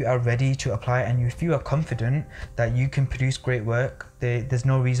if you are ready to apply, and if you are confident that you can produce great work, there's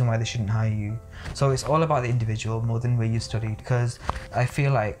no reason why they shouldn't hire you. So it's all about the individual more than where you studied, because I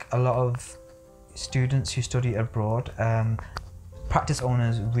feel like a lot of students who study abroad, practice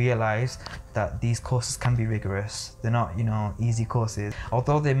owners realise that these courses can be rigorous. They're not, easy courses.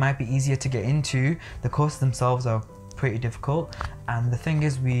 Although they might be easier to get into, the courses themselves are pretty difficult. And the thing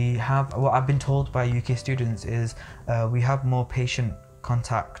is, what I've been told by UK students is we have more patient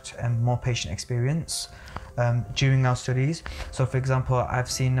contact and more patient experience during our studies. So for example, I've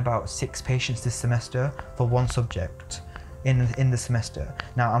seen about 6 patients this semester for one subject. in the semester.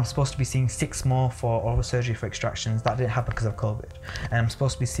 Now I'm supposed to be seeing 6 more for oral surgery for extractions. That didn't happen because of COVID. And I'm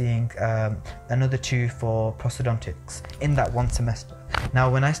supposed to be seeing another 2 for prosthodontics in that one semester.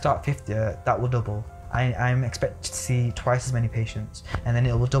 Now when I start 5th year, that will double. I'm expected to see twice as many patients, and then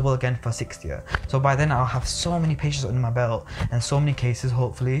it will double again for 6th year. So by then I'll have so many patients under my belt and so many cases,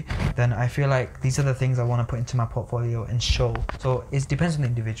 hopefully. Then I feel like these are the things I want to put into my portfolio and show. So it depends on the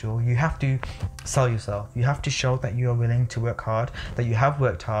individual. You have to sell yourself. You have to show that you are willing to work hard, that you have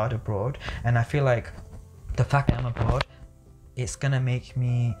worked hard abroad. And I feel like the fact that I'm abroad, it's gonna make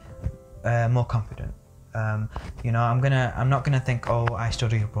me more confident. You know, I'm not gonna think, oh, I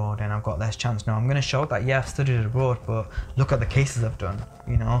studied abroad and I've got less chance. No, I'm gonna show that, yeah, I've studied abroad, but look at the cases I've done.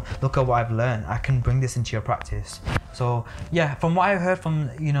 You know, look at what I've learned. I can bring this into your practice. So yeah, from what I've heard from,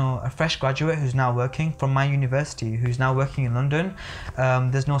 you know, a fresh graduate who's now working from my university, who's now working in London,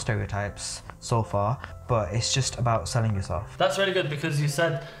 there's no stereotypes so far, but it's just about selling yourself. That's really good, because you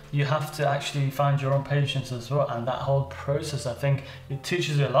said you have to actually find your own patients as well, and that whole process, I think it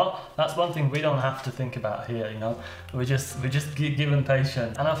teaches you a lot. That's one thing we don't have to think about here, you know. We just given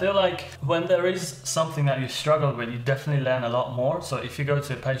patients, and I feel like when there is something that you struggle with, you definitely learn a lot more. So if you go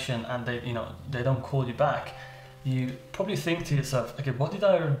to a patient and they don't call you back, you probably think to yourself, okay, what did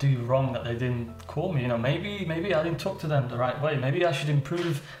I do wrong that they didn't call me? You know, maybe I didn't talk to them the right way. Maybe I should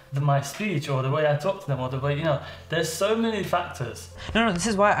improve my speech, or the way I talk to them, or the way, you know, there's so many factors. No, this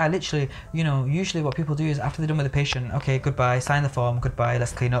is why I literally, you know, usually what people do is after they're done with the patient, okay, goodbye, sign the form, goodbye,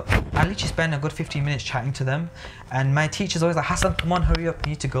 let's clean up. I literally spend a good 15 minutes chatting to them, and my teacher's always like, Hassan, come on, hurry up,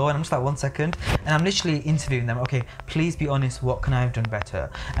 you need to go. And I'm just like, 1 second, and I'm literally interviewing them. Okay, please be honest, what can I have done better?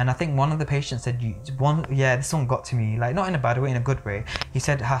 And I think one of the patients said, yeah, this one got to me, like not in a bad way, in a good way. He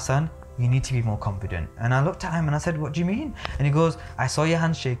said, Hassan, you need to be more confident. And I looked at him and I said, what do you mean? And he goes, I saw your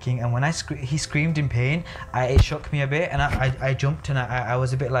hands shaking, and when he screamed in pain, it shook me a bit, and I jumped, and I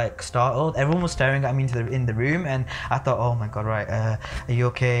was a bit like startled. Everyone was staring at me in the room, and I thought, oh my god, right, are you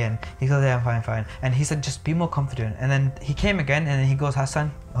okay? And he goes, yeah, I'm fine. And he said, just be more confident. And then he came again, and then he goes,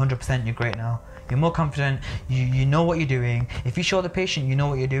 Hassan, 100%, you're great now. You're more confident, you know what you're doing. If you show the patient you know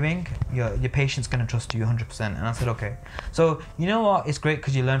what you're doing, your patient's going to trust you 100%. And I said, okay. So, you know what? It's great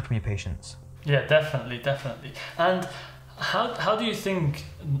because you learn from your patients. Yeah, definitely. And how do you think,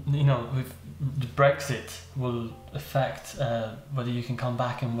 you know, with Brexit will affect whether you can come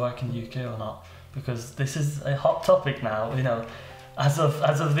back and work in the UK or not? Because this is a hot topic now, you know. As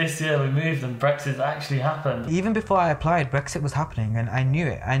of this year, we moved and Brexit actually happened. Even before I applied, Brexit was happening, and I knew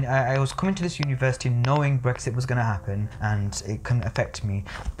it. I was coming to this university knowing Brexit was going to happen and it couldn't affect me.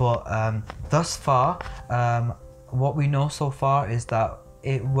 But thus far, what we know so far is that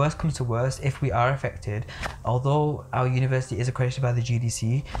worst comes to worst, if we are affected, although our university is accredited by the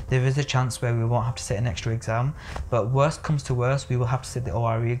GDC, there is a chance where we won't have to sit an extra exam. But worst comes to worst, we will have to sit the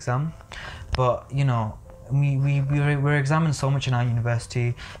ORE exam. But, you know, we're examined so much in our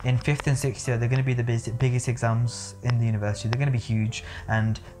university. In 5th and 6th year, they're going to be the biggest exams in the university. They're going to be huge,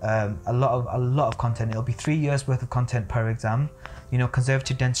 and a lot of content. It'll be 3 years worth of content per exam. You know,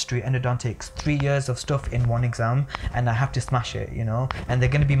 conservative dentistry, endodontics, 3 years of stuff in one exam, and I have to smash it, you know. And they're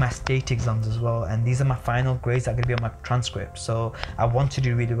going to be my state exams as well, and these are my final grades that are going to be on my transcript. So I want to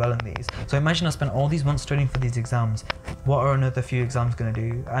do really well in these. So imagine I spent all these months studying for these exams. What are another few exams going to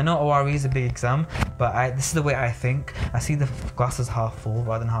do? I know ORE is a big exam, but this is the way I think. I see the glass as half full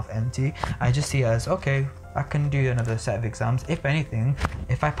rather than half empty. I just see it as, okay, I can do another set of exams. If anything,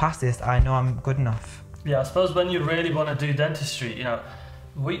 if I pass this, I know I'm good enough. Yeah, I suppose when you really want to do dentistry, you know,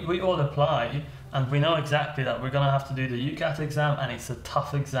 we all apply, and we know exactly that we're going to have to do the UCAT exam, and it's a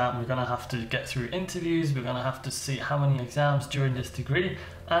tough exam. We're going to have to get through interviews. We're going to have to see how many exams during this degree.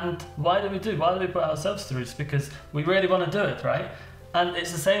 And why do we put ourselves through? It's because we really want to do it, right? And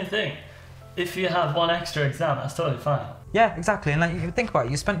it's the same thing. If you have one extra exam, that's totally fine. Yeah, exactly. And like, you think about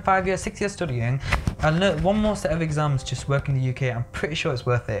it, you spent 5 years, 6 years studying, and learn one more set of exams just working in the UK. I'm pretty sure it's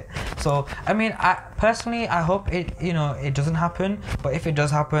worth it. So, I mean, personally, I hope it doesn't happen. But if it does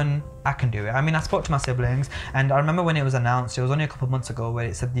happen, I can do it. I mean, I spoke to my siblings, and I remember when it was announced, it was only a couple of months ago, where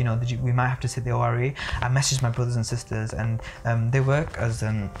it said, you know, we might have to sit the ORE. I messaged my brothers and sisters, and they work as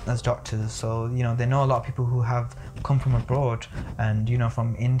doctors, so, you know, they know a lot of people who have come from abroad, and, you know,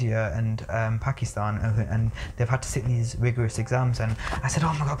 from India and Pakistan, and they've had to sit these rigorous exams. And I said,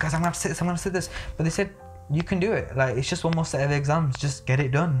 oh my god, guys, I'm gonna have to sit this. But they said, you can do it. Like, it's just one more set of exams. Just get it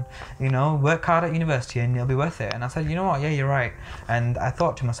done. You know, work hard at university and it'll be worth it. And I said, you know what? Yeah, you're right. And I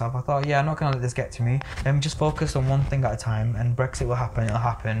thought to myself, yeah, I'm not gonna let this get to me. Let me just focus on one thing at a time. And Brexit will happen. It'll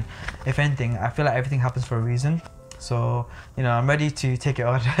happen. If anything, I feel like everything happens for a reason. So, you know, I'm ready to take it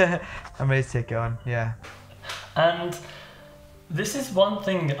on. I'm ready to take it on. Yeah. And This is one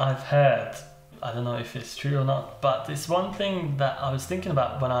thing I've heard. I don't know if it's true or not, but it's one thing that I was thinking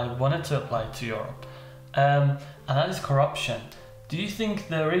about when I wanted to apply to Europe, and that is corruption. Do you think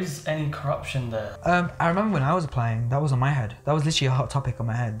there is any corruption there? I remember when I was applying, that was on my head. That was literally a hot topic on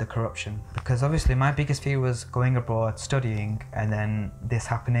my head, the corruption. Because obviously my biggest fear was going abroad, studying, and then this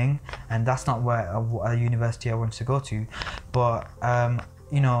happening. And that's not where a university I wanted to go to. But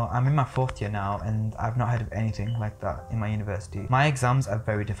you know, I'm in my 4th year now and I've not heard of anything like that in my university. My exams are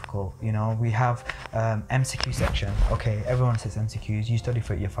very difficult, you know. We have MCQ section. Okay, everyone says MCQs, you study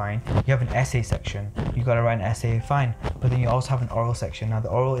for it, you're fine. You have an essay section, you gotta write an essay, fine. But then you also have an oral section. Now the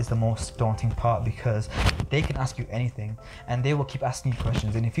oral is the most daunting part because they can ask you anything and they will keep asking you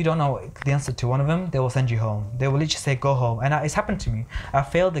questions. And if you don't know the answer to one of them, they will send you home. They will literally say, go home. And it's happened to me. I've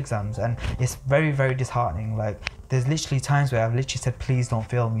failed exams and it's very, very disheartening. Like, there's literally times where I've literally said, please don't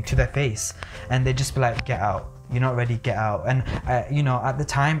fail me, to their face. And they just be like, get out. You're not ready, get out. And you know, at the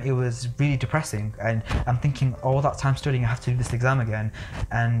time it was really depressing. And I'm thinking, all that time studying, I have to do this exam again.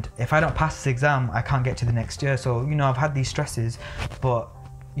 And if I don't pass this exam, I can't get to the next year. So, you know, I've had these stresses, but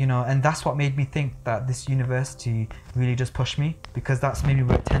you know, and that's what made me think that this university really does push me, because that's made me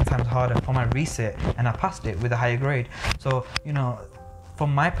work 10 times harder for my resit and I passed it with a higher grade. So, you know,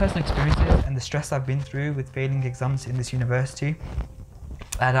 from my personal experiences and the stress I've been through with failing exams in this university,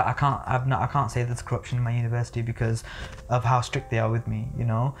 I can't say there's corruption in my university because of how strict they are with me, you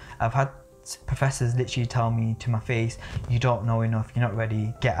know. I've had professors literally tell me to my face, you don't know enough, you're not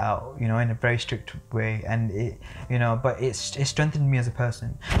ready, get out, you know, in a very strict way. And it, you know, but it strengthened me as a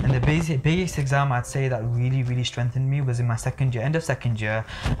person. And the biggest exam I'd say that really strengthened me was in my second year, end of second year,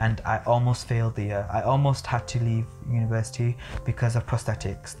 and I almost failed the year. I almost had to leave university because of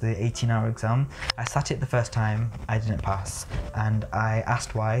prosthetics, the 18-hour exam. I sat it the first time, I didn't pass, and I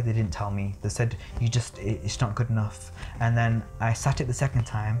asked why, they didn't tell me. They said, it's not good enough. And then I sat it the second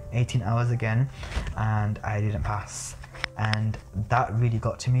time, 18 hours again, and I didn't pass. And that really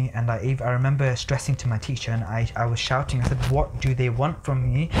got to me. And I remember stressing to my teacher, and I was shouting, I said, what do they want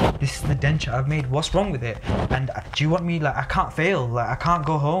from me? This is the denture I've made, what's wrong with it? And do you want me, like, I can't fail, like, I can't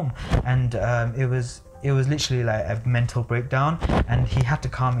go home. And it was literally like a mental breakdown, and he had to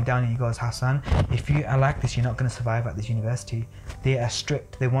calm me down, and he goes, Hassan, if you are like this, you're not going to survive at this university. They are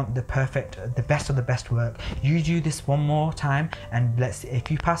strict, they want the best of the best work. You do this one more time, and if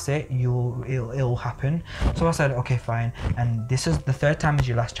you pass it, it'll happen. So I said, okay, fine. And this is the 3rd time is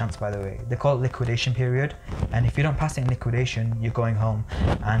your last chance, by the way. They call it liquidation period, and if you don't pass it in liquidation, you're going home.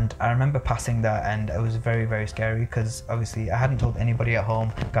 And I remember passing that, and it was very scary, because obviously I hadn't told anybody at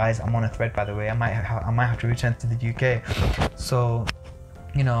home, guys, I'm on a thread, by the way, I might have to return to the UK. So,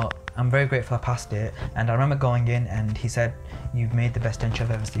 you know, I'm very grateful I passed it. And I remember going in, and he said, you've made the best denture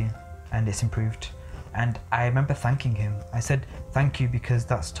I've ever seen, and it's improved. And I remember thanking him. I said, thank you, because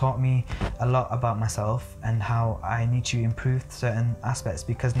that's taught me a lot about myself and how I need to improve certain aspects,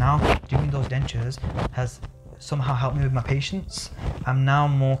 because now doing those dentures has somehow helped me with my patience. I'm now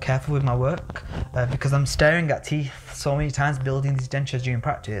more careful with my work because I'm staring at teeth so many times building these dentures during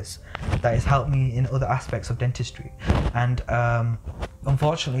practice. That has helped me in other aspects of dentistry. And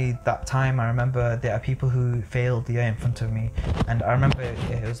unfortunately, that time I remember there are people who failed the year in front of me, and I remember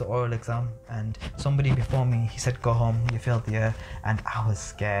it was an oral exam, and somebody before me, he said, go home, you failed the year. And I was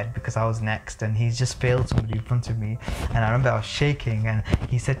scared because I was next, and he just failed somebody in front of me. And I remember I was shaking, and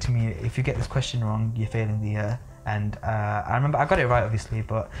he said to me, if you get this question wrong, you're failing the year. And I remember I got it right, obviously,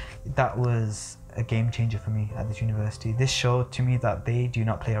 but that was a game changer for me at this university. This showed to me that they do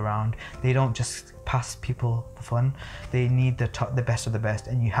not play around. They don't just pass people for fun. They need the best of the best,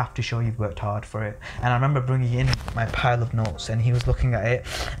 and you have to show you've worked hard for it. And I remember bringing in my pile of notes, and he was looking at it,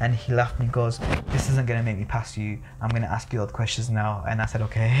 and he laughed and he goes, this isn't going to make me pass you. I'm going to ask you all the questions now. And I said,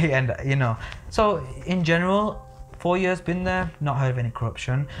 okay. And you know, so in general, 4 years been there, not heard of any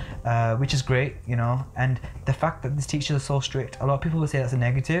corruption, which is great, you know. And the fact that these teachers are so strict, a lot of people will say that's a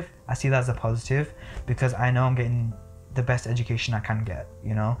negative. I see that as a positive, because I know I'm getting the best education I can get,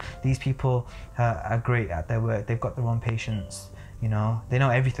 you know. These people are great at their work. They've got their own patience, you know. They know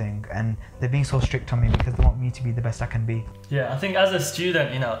everything, and they're being so strict on me because they want me to be the best I can be. Yeah, I think as a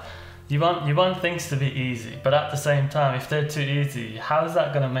student, you know, you want things to be easy, but at the same time, if they're too easy, how is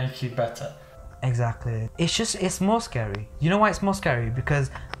that going to make you better? Exactly. It's more scary. You know why it's more scary?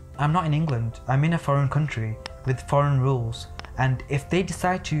 Because I'm not in England. I'm in a foreign country with foreign rules. And if they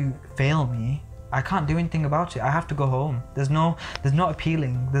decide to fail me, I can't do anything about it. I have to go home. There's no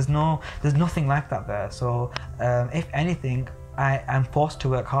appealing. There's nothing like that there. So if anything, I'm forced to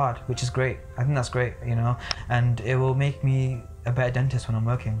work hard, which is great. I think that's great, you know, and it will make me a better dentist when I'm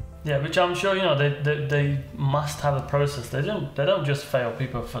working. Yeah, which I'm sure, you know, they must have a process. They don't just fail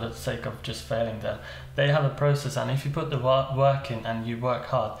people for the sake of just failing them. They have a process, and if you put the work in and you work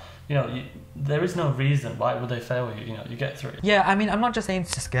hard, you know, there is no reason why would they fail you. You know, you get through it. Yeah, I mean, I'm not just saying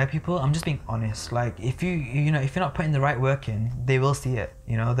to scare people. I'm just being honest. Like, if you know, if you're not putting the right work in, they will see it.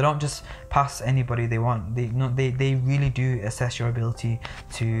 You know, they don't just pass anybody they want. They really do assess your ability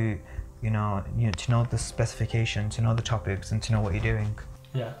to, you know, to know the specification, to know the topics, and to know what you're doing.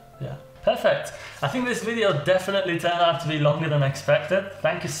 Yeah. Perfect. I think this video definitely turned out to be longer than expected.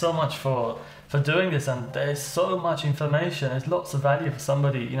 Thank you so much for doing this, and there's so much information. There's lots of value for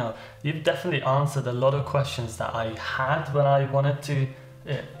somebody. You know, you've definitely answered a lot of questions that I had when I wanted to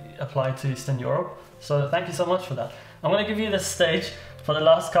apply to Eastern Europe. So thank you so much for that. I'm going to give you the stage for the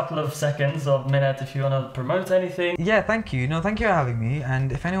last couple of seconds or minute if you want to promote anything. Yeah, thank you. No, thank you for having me.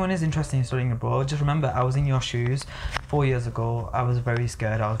 And if anyone is interested in studying abroad, just remember I was in your shoes 4 years ago. I was very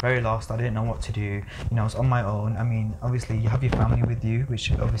scared. I was very lost. I didn't know what to do. You know, I was on my own. I mean, obviously you have your family with you,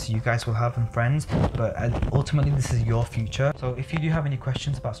 which obviously you guys will have, and friends, but ultimately this is your future. So if you do have any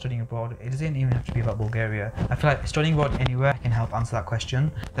questions about studying abroad, it doesn't even have to be about Bulgaria. I feel like studying abroad anywhere can help answer that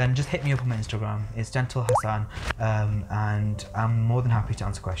question. Then just hit me up on my Instagram. It's Gentle Hassan, and I'm more than happy to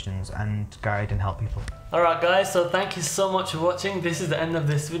answer questions and guide and help people. Alright guys, so thank you so much for watching. This is the end of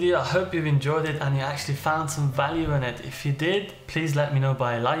this video. I hope you've enjoyed it and you actually found some value in it. If you did, please let me know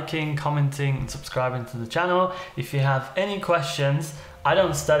by liking, commenting and subscribing to the channel. If you have any questions, I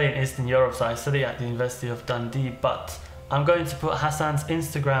don't study in Eastern Europe, so I study at the University of Dundee, but I'm going to put Hassan's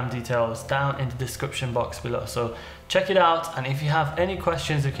Instagram details down in the description box below, so check it out, and if you have any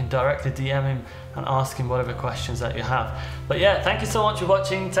questions you can directly DM him and ask him whatever questions that you have. But yeah, thank you so much for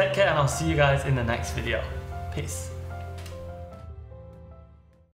watching, take care, and I'll see you guys in the next video. Peace.